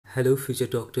Hello, future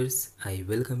doctors. I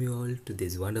welcome you all to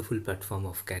this wonderful platform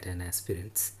of CAT and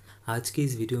aspirants. आज की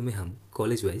इस video में हम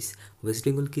college wise waste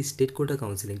Bengal की state quota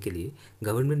counselling के लिए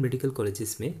गवर्नमेंट मेडिकल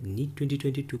कॉलेजेस में नीट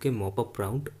 2022 के मॉपअप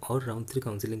राउंड और राउंड 3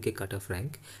 काउंसलिंग के cut off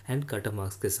rank and cut off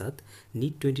marks के साथ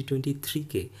नीट 2023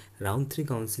 के राउंड 3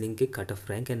 काउंसलिंग के cut off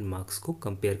rank and marks को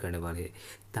कंपेयर करने वाले हैं,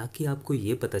 ताकि आपको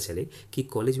ये पता चले कि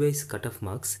college wise cut off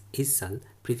marks इस साल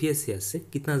प्रीवियस ईयर से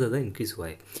कितना ज़्यादा इंक्रीज़ हुआ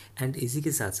है। एंड इसी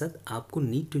के साथ साथ आपको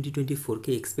नीट 2024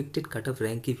 के एक्सपेक्टेड कट ऑफ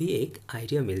रैंक की भी एक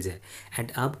आइडिया मिल जाए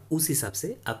एंड आप उस हिसाब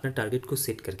से अपना टारगेट को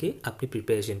सेट करके अपनी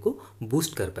प्रिपरेशन को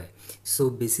बूस्ट कर पाए। So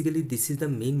basically this is the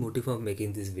main motive of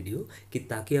making this video, कि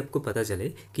ताकि आपको पता चले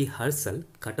कि हर साल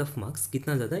कट ऑफ मार्क्स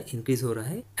कितना ज़्यादा इंक्रीज़ हो रहा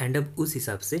है एंड अब उस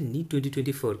हिसाब से नीट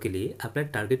 2024 के लिए अपना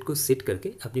टारगेट को सेट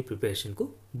करके अपनी प्रिपरेशन को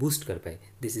बूस्ट कर पाए।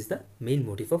 This is the main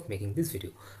motive of making this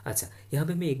video. अच्छा, यहाँ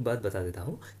पे मैं एक बात बता देता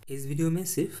हूँ, इस वीडियो में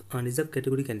सिर्फ अनरिजर्व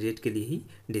कैटेगरी कैंडिडेट के लिए ही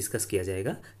डिस्कस किया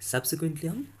जाएगा। सब्सिक्वेंटली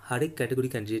हम हर एक कैटेगरी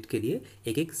कैंडिडेट के लिए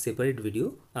एक एक सेपरेट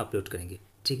वीडियो अपलोड करेंगे,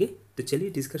 ठीक है। तो चलिए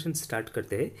डिस्कशन स्टार्ट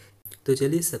करते हैं। तो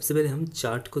चलिए सबसे पहले हम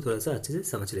चार्ट को थोड़ा सा अच्छे से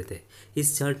समझ लेते हैं।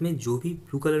 इस चार्ट में जो भी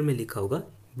ब्लू कलर में लिखा होगा,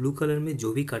 ब्लू कलर में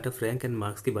जो भी cut off rank and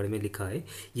marks के बारे में लिखा है,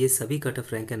 ये सभी cut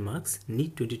off rank and marks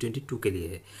NEET 2022 के लिए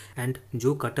है। एंड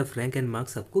जो cut off rank and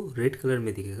marks आपको रेड कलर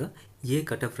में दिखेगा, ये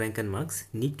cut off rank and marks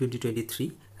NEET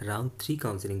 2023 round 3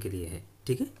 counselling के लिए है,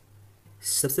 ठीक है।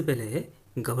 सबसे पहले है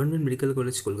गवर्नमेंट मेडिकल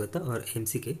कॉलेज कोलकाता और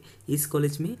एमसी के। इस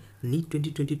कॉलेज में नीट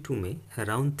 2022 में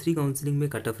राउंड 3 काउंसलिंग में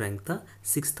कट ऑफ रैंक था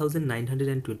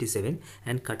 6927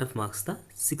 एंड कट ऑफ मार्क्स था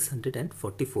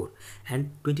 644। एंड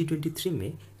 2023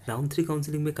 में राउंड 3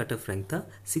 काउंसलिंग में कट ऑफ रैंक था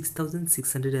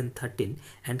 6613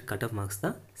 एंड कट ऑफ मार्क्स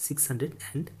था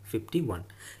 651।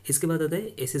 इसके बाद आता है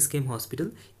एसएसकेएम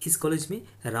हॉस्पिटल। इस कॉलेज में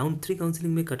राउंड 3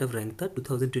 काउंसलिंग में कट ऑफ रैंक था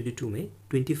 2022 में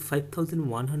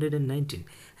 25,119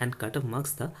 एंड कट ऑफ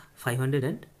मार्क्स था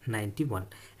 591।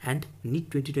 एंड नीट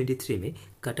 2023 में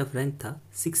कट ऑफ रैंक था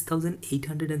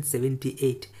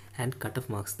 6,878 एंड कट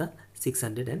ऑफ मार्क्स था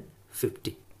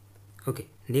 650। Okay,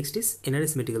 next is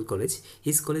NRS medical college.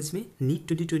 इस कॉलेज में नीट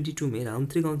 2022 में राउंड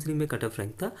 3 काउंसलिंग में कट ऑफ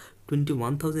रैंक था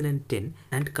 21,010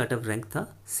 एंड कट ऑफ रैंक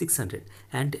था 600।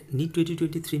 एंड नीट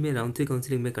 2023 में राउंड 3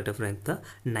 काउंसलिंग में कट ऑफ रैंक था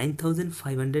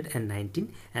 9,519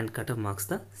 एंड कट ऑफ मार्क्स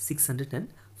था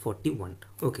 641।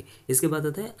 ओके, इसके बाद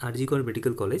आता है आरजी कौर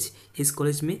मेडिकल कॉलेज। इस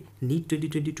कॉलेज में नीट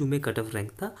 2022 में कट ऑफ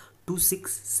रैंक था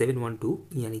 26,712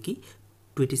 यानी कि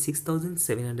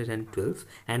 26,712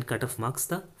 एंड कट ऑफ मार्क्स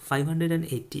था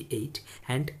 588।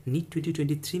 एंड नीट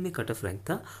 2023 में कट ऑफ रैंक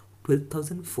था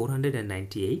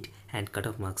 12,498 एंड कट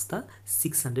ऑफ मार्क्स था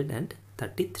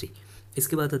 633।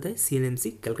 इसके बाद आता है सीएनएमसी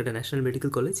कलकत्ता नेशनल मेडिकल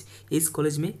कॉलेज। इस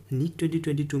कॉलेज में नीट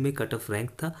 2022 में कट ऑफ रैंक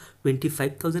था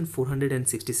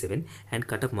 25,467 एंड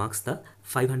कट ऑफ मार्क्स था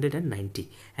 590।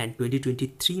 एंड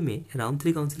 2023 में राउंड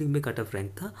 3 काउंसलिंग में कट ऑफ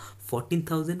रैंक था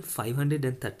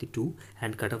 14,532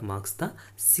 एंड कट ऑफ मार्क्स था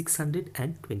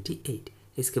 628।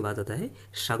 इसके बाद आता है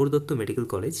सागर दत्त मेडिकल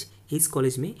कॉलेज। इस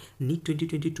कॉलेज में नीट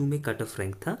 2022 में कट ऑफ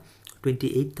रैंक था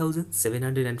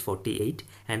 28,748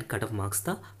 एंड कट ऑफ मार्क्स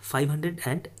था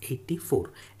 584।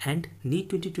 एंड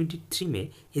नीट 2023 में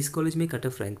इस कॉलेज में कट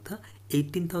ऑफ रैंक था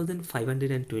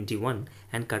 18,521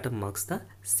 एंड कट ऑफ मार्क्स था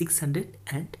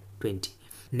 620।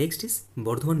 Next is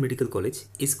Bardhaman medical college.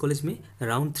 इस कॉलेज में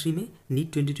राउंड 3 में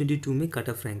नीट 2022 में कट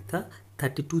ऑफ रैंक था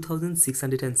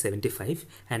 32,675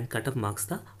 एंड कट ऑफ मार्क्स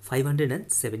था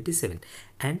 577।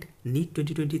 एंड नीट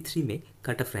 2023 में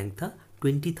कट ऑफ रैंक था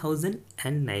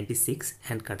 20,096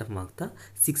 एंड कट ऑफ मार्क्स था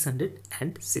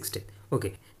 616।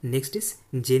 Okay, next is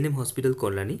JNM hospital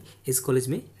कोलानी। इस कॉलेज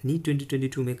में नीट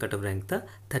 2022 में कट ऑफ रैंक था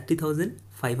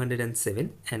 30,507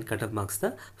 एंड कट ऑफ मार्क्स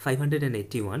था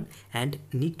 581। एंड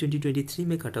नीट 2023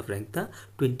 में कट ऑफ रैंक था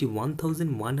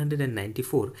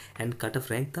 21,194 एंड कट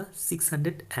ऑफ रैंक था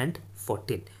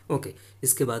 614। ओके,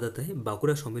 इसके बाद आता है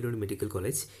बांकुड़ा सम्मेलन मेडिकल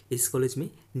कॉलेज। इस कॉलेज में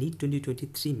नीट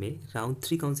 2023 में राउंड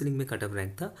 3 काउंसलिंग में कट ऑफ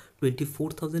रैंक था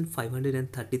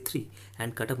 24,533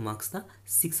 एंड कट ऑफ मार्क्स था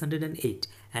 608।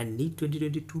 एंड नीट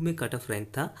 2022 में कट ऑफ रैंक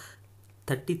था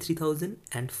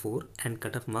 33,004 एंड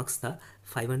कट ऑफ मार्क्स था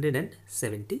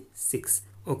 576।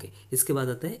 ओके, इसके बाद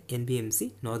आता है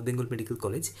एनबीएमसी नॉर्थ बंगाल मेडिकल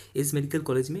कॉलेज। इस मेडिकल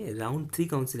कॉलेज में राउंड 3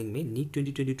 काउंसलिंग में नीट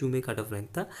 2022 में कट ऑफ रैंक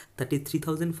था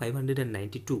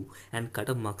 33,592 एंड कट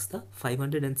ऑफ मार्क्स था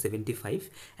 575।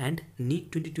 एंड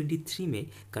नीट 2023 में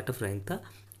कट ऑफ रैंक था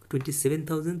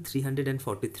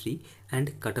 27,343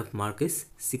 and cutoff mark is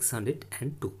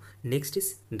 602. Next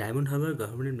is diamond harbour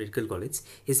government medical college.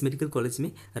 इस medical college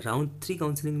में राउंड 3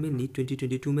 काउंसलिंग में नीट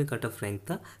 2022 में कट ऑफ रैंक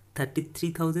था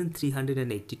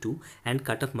 33,382 and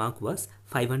cut off mark was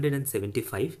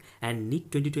 575 and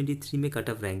NEET 2023 में cut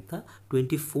off rank था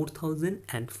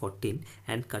 24,014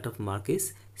 and cut off mark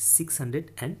is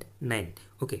 609.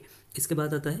 Okay, इसके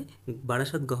बाद आता है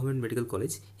बारासात गवर्नमेंट मेडिकल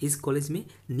कॉलेज. इस कॉलेज में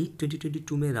नीट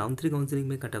 2022 में राउंड 3 काउंसलिंग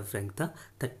में कट ऑफ रैंक था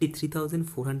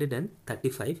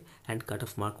 33,435 and cut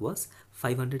off mark was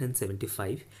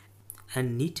 575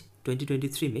 and NEET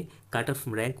 2023 में cut off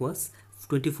rank was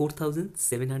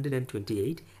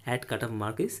 24,728 eight cut off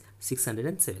mark is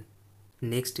 607.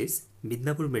 Next is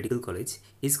Midnapore medical college.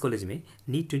 इस कॉलेज में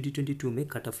NEET 2022 में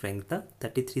cut off rank था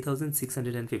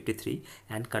 33,653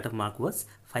 and cut off mark was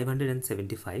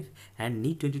 575 and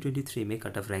NEET 2023 में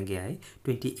cut off rank गया है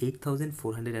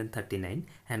 28,439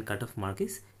 and cut off mark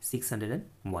is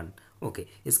 601. Okay,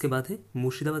 इसके बाद है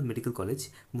Murshidabad medical college.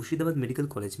 Murshidabad medical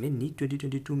college में नीट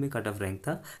 2022 में कट ऑफ रैंक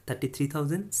था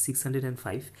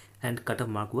 33,605 and cut off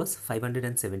mark was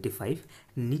 575.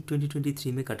 NEET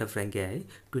 2023 में कट ऑफ रैंक गया है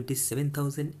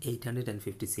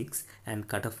 27,856 and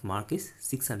cut off mark is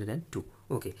 602.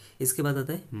 Okay, इसके बाद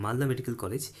आता है मालदा मेडिकल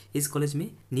कॉलेज. इस कॉलेज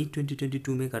में नीट 2022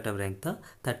 में कट ऑफ रैंक था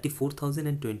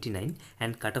 34,029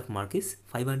 and cut off mark is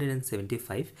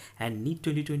 575 and NEET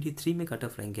 2023 में कट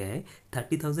ऑफ रैंक गया है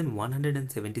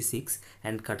 30,176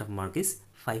 and cut off mark is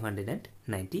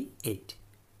 598.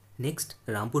 Next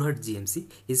Rampurhat GMC.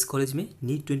 इस कॉलेज में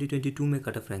नीट 2022 में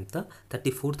कट ऑफ रैंक था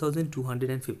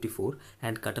 34,254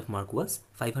 and cut off mark was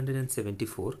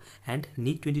 574 and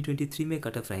NEET 2023 में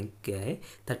cut off rank क्या है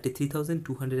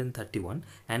 33,231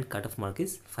 and cut off mark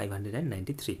is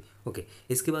 593. Okay,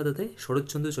 इसके बाद आता है शरद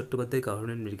Chandra Chattopadhyay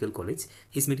government medical college.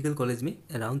 इस मेडिकल कॉलेज में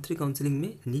राउंड 3 काउंसलिंग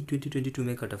में नीट 2022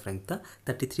 में कट ऑफ रैंक था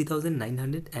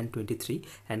 33,923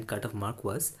 and cut off mark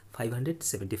was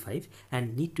 575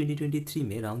 and NEET 2023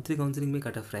 में राउंड 3 काउंसलिंग में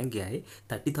कट ऑफ रैंक गया है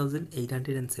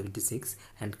 30,876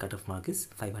 and cut off mark is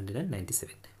 597.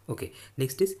 Okay,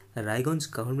 next is Raiganj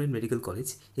government medical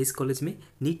college. इस college में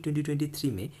नीट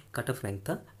 2023 में कट ऑफ रैंक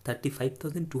था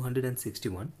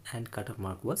 35,261 and cut off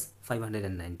mark was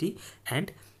 590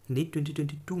 and NEET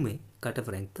 2022 में cut off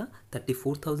rank था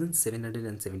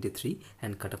 34,773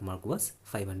 and cut off mark was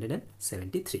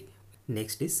 573.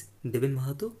 Next is Deven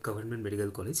Mahato government medical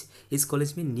college. इस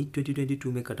college में NEET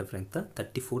 2022 में cut off rank था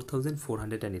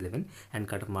 34,411 and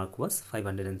cut off mark was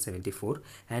 574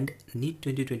 and NEET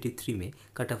 2023 में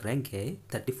cut off rank है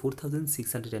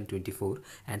 34,624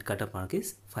 and cut off mark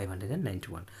is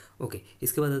 591. Okay,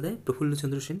 इसके बाद आता है प्रफुल्ल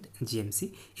चंद्र सेन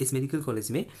जीएमसी. इस मेडिकल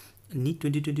कॉलेज में नीट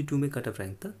 2022 में कट ऑफ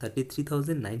रैंक था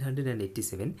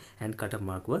 33,987 and cut off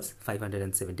mark was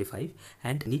 575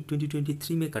 and NEET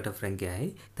 2023 में कट ऑफ रैंक गया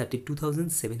है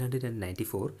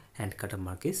 32,794 and cut off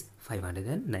mark is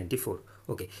 594.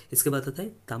 Okay, इसके बाद आता है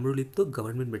ताम्रलिप्तो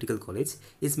गवर्नमेंट मेडिकल कॉलेज.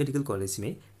 इस मेडिकल कॉलेज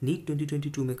में नीट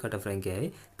 2022 में कट ऑफ रैंक गया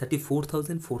है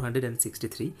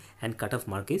 34,463 and cut off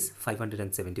mark is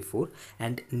 574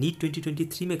 and NEET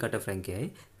 2023 में कट ऑफ रैंक गया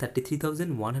है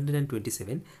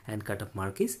 33,127 and cut off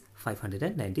mark is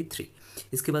 593.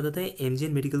 इसके बाद आता है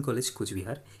एमजीएन मेडिकल कॉलेज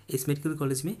कुचबिहार. इस मेडिकल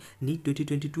कॉलेज में नीट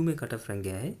 2022 में कट ऑफ रैंक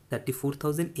गया है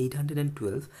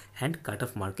 34,812 and cut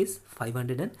off mark is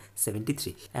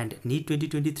 573 and NEET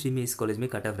 2023 में इस कॉलेज में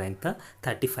कट ऑफ रैंक था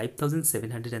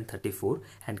 35,734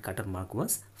 and cut off mark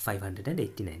was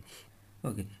 589.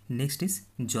 Okay, next is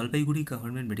Jalpaiguri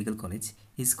government medical college.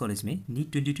 इस कॉलेज में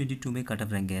नीट 2022 में कट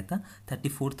ऑफ रैंक गया था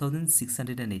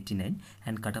 34,689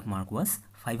 and cut off mark was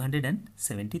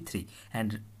 573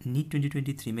 and NEET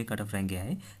 2023 में कट ऑफ रैंक गया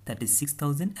है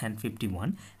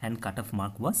 36,051 and cut off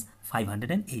mark was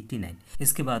 589.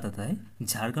 इसके बाद आता है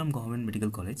झारग्राम गवर्नमेंट मेडिकल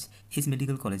कॉलेज. इस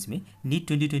मेडिकल कॉलेज में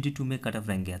नीट 2022 में कट ऑफ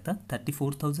रैंक गया था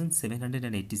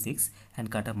 34,786 and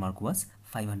cut off mark was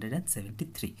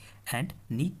 573 and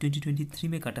NEET 2023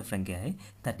 में कट ऑफ रैंक गया है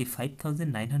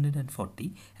 35,940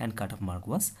 and cut off mark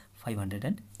was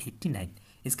 589.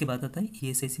 इसके बाद आता है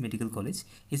ईएसआईसी मेडिकल कॉलेज.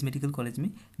 इस मेडिकल कॉलेज में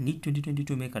नीट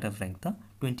 2022 में कट ऑफ रैंक था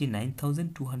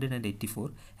 29,284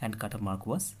 and cut off mark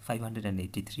was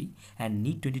 583 and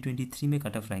NEET 2023 में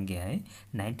कट ऑफ रैंक गया है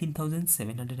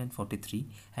 19,743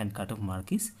 and cut off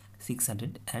mark is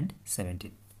 617.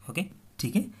 Okay,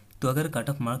 ठीक है. तो अगर कट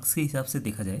ऑफ मार्क्स के हिसाब से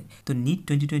देखा जाए तो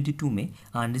नीट 2022 में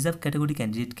अनरिजर्व कैटेगरी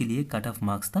कैंडिडेट के लिए कट ऑफ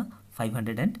मार्क्स था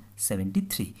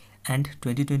 573 एंड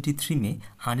 2023 में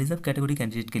अनरिजर्व कैटेगरी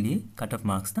कैंडिडेट के लिए कट ऑफ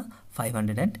मार्क्स था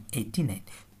 589.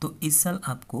 तो इस साल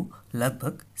आपको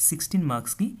लगभग 16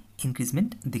 मार्क्स की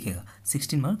इंक्रीजमेंट दिखेगा।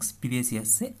 16 मार्क्स प्रीवियस ईयर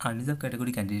से अनरिजर्व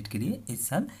कैटेगरी कैंडिडेट के लिए इस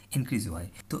साल इंक्रीज हुआ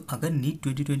है। तो अगर नीट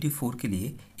 2024 के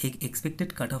लिए एक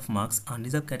expected cut off marks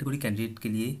unreserved category candidate के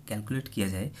लिए कैलकुलेट किया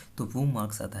जाए तो वो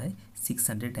मार्क्स आता है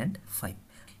 605।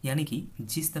 यानी कि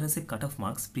जिस तरह से cut off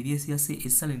marks previous year से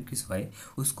इस साल इंक्रीज हुआ है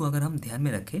उसको अगर हम ध्यान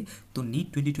में रखें तो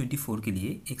नीट 2024 के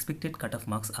लिए एक्सपेक्टेड कट ऑफ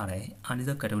मार्क्स आ रहा है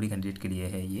अनरिजर्व कैटेगरी कैंडिडेट के लिए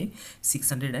है ये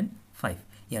 605।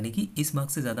 यानी कि इस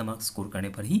मार्क्स से ज़्यादा मार्क्स स्कोर करने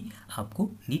पर ही आपको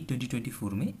नीट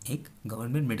 2024 में एक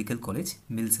गवर्नमेंट मेडिकल कॉलेज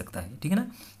मिल सकता है, ठीक है ना।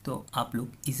 तो आप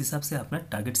लोग इस हिसाब से अपना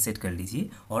टारगेट सेट कर लीजिए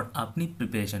और अपनी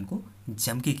प्रिपरेशन को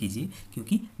जम के कीजिए,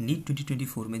 क्योंकि नीट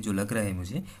 2024 में जो लग रहा है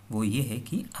मुझे वो ये है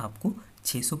कि आपको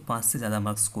 605 से ज़्यादा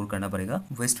मार्क्स स्कोर करना पड़ेगा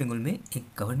वेस्ट बंगाल में एक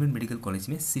गवर्नमेंट मेडिकल कॉलेज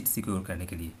में सीट सिक्योर करने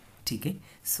के लिए, ठीक है।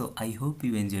 सो I hope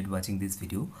you enjoyed watching this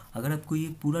video. अगर आपको ये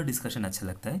पूरा डिस्कशन अच्छा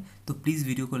लगता है तो प्लीज़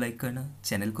वीडियो को लाइक करना,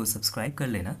 चैनल को सब्सक्राइब कर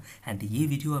लेना एंड ये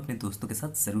वीडियो अपने दोस्तों के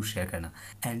साथ ज़रूर शेयर करना।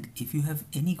 And if you have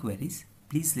any queries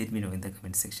please let me know in the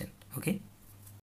comment section, okay.